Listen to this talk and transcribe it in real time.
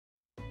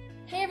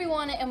Hey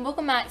everyone, and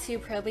welcome back to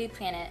Probably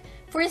Planet.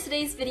 For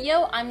today's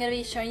video, I'm going to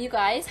be showing you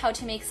guys how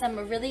to make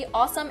some really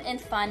awesome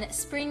and fun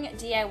spring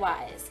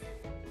DIYs.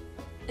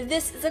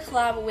 This is a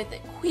collab with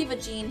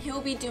CaoimheJean, who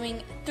will be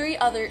doing 3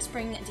 other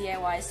spring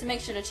DIYs, so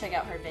make sure to check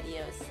out her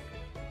videos.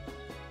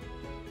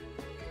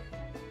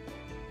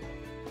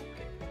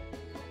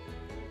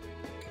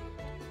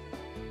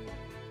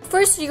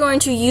 First, you're going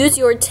to use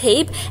your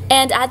tape,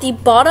 and at the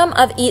bottom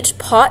of each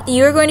pot,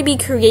 you're going to be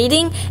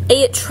creating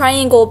a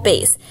triangle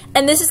base.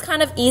 And this is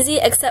kind of easy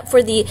except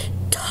for the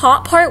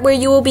top part where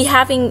you will be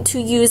having to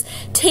use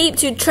tape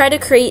to try to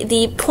create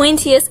the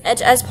pointiest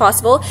edge as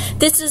possible.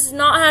 This does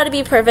not have to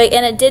be perfect,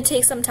 and it did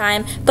take some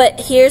time, but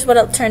here's what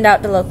it turned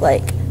out to look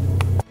like.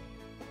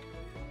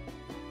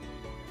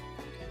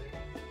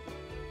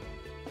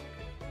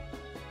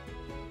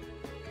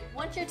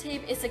 Once your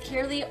tape is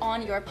securely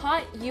on your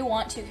pot, you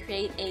want to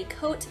create a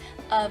coat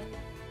of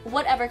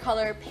whatever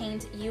color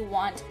paint you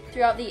want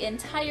throughout the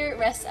entire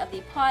rest of the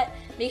pot.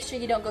 Make sure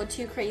you don't go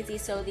too crazy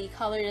so the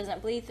color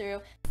doesn't bleed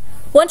through.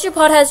 Once your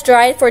pot has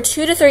dried for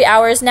 2 to 3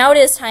 hours, now it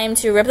is time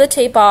to rip the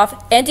tape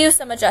off and do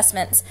some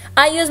adjustments.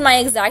 I used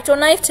my XOXO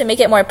knife to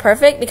make it more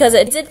perfect because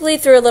it did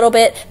bleed through a little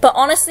bit, but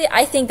honestly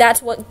I think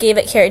that's what gave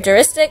it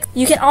characteristics.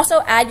 You can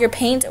also add your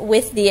paint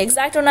with the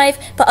XOXO knife,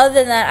 but other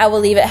than that I will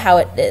leave it how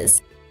it is.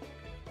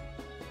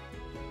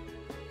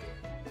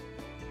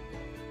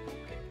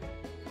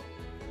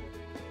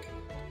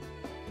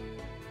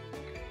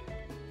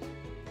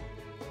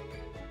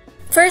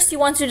 First, you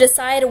want to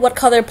decide what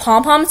color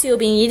pom-poms you'll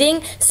be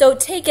needing, so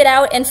take it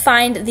out and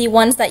find the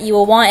ones that you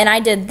will want, and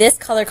I did this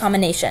color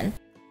combination.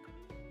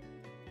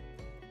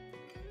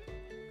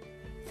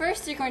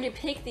 First, you're going to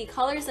pick the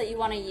colors that you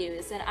want to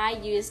use, and I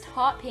used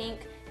hot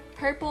pink,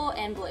 purple,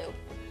 and blue.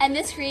 And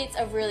this creates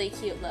a really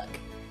cute look.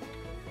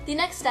 The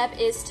next step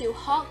is to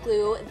hot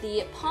glue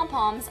the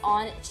pom-poms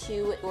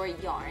onto your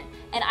yarn.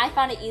 And I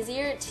found it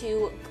easier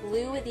to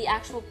glue the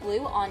actual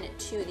glue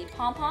onto the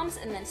pom-poms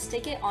and then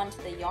stick it onto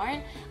the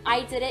yarn.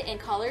 I did it in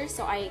colors,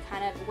 so I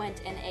kind of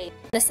went in an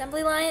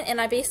assembly line,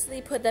 and I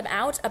basically put them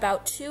out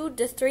about 2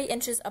 to 3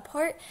 inches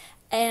apart,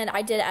 and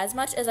I did as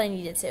much as I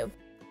needed to.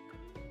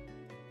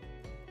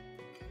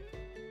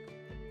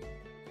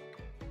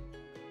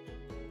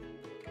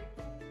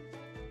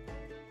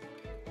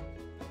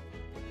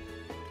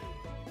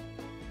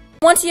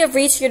 Once you have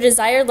reached your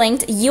desired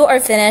length, you are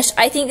finished.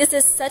 I think this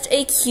is such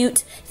a cute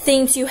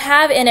thing to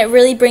have, and it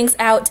really brings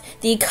out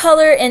the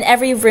color in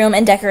every room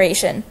and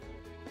decoration.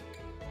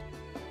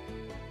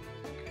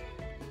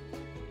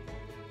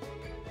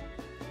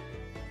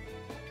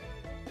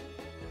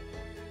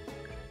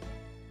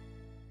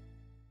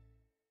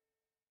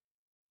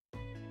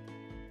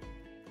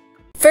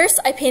 First,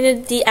 I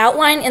painted the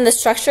outline and the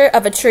structure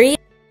of a tree.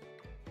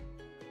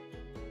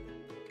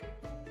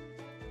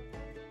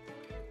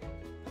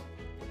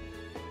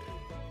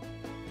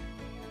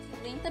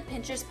 Link the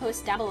Pinterest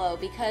post down below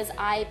because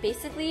I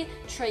basically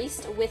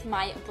traced with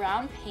my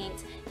brown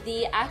paint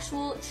the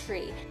actual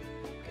tree.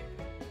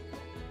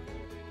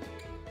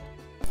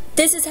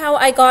 This is how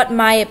I got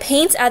my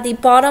paint at the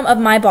bottom of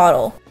my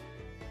bottle.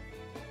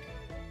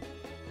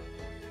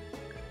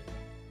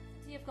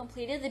 We have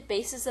completed the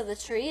basis of the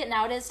tree,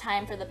 now it is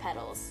time for the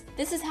petals.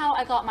 This is how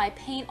I got my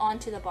paint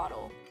onto the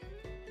bottle.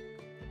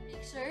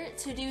 Make sure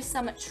to do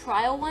some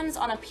trial ones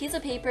on a piece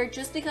of paper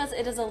just because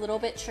it is a little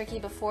bit tricky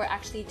before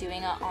actually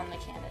doing it on the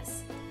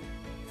canvas.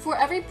 For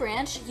every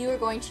branch, you are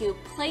going to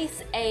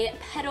place a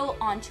petal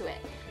onto it.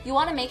 You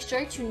want to make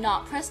sure to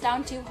not press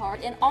down too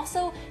hard, and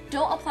also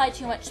don't apply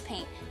too much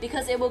paint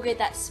because it will get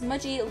that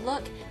smudgy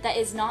look that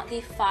is not the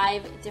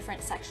 5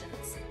 different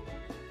sections.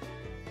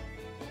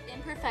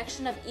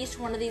 Imperfection of each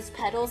one of these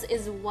petals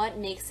is what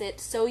makes it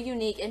so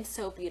unique and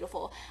so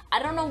beautiful.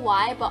 I don't know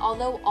why, but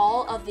although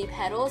all of the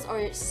petals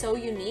are so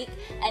unique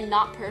and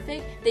not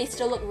perfect, they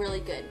still look really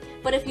good.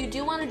 But if you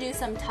do want to do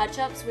some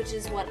touch-ups, which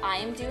is what I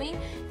am doing,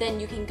 then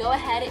you can go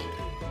ahead.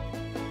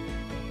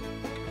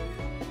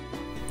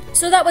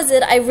 So that was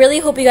it. I really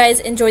hope you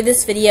guys enjoyed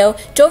this video.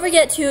 Don't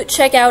forget to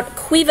check out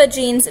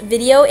CaoimheJean's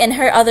video and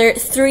her other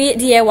 3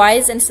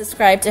 DIYs and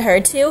subscribe to her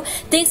too.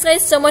 Thanks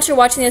guys so much for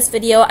watching this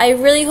video. I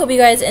really hope you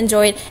guys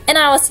enjoyed, and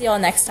I will see you all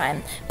next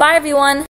time. Bye everyone!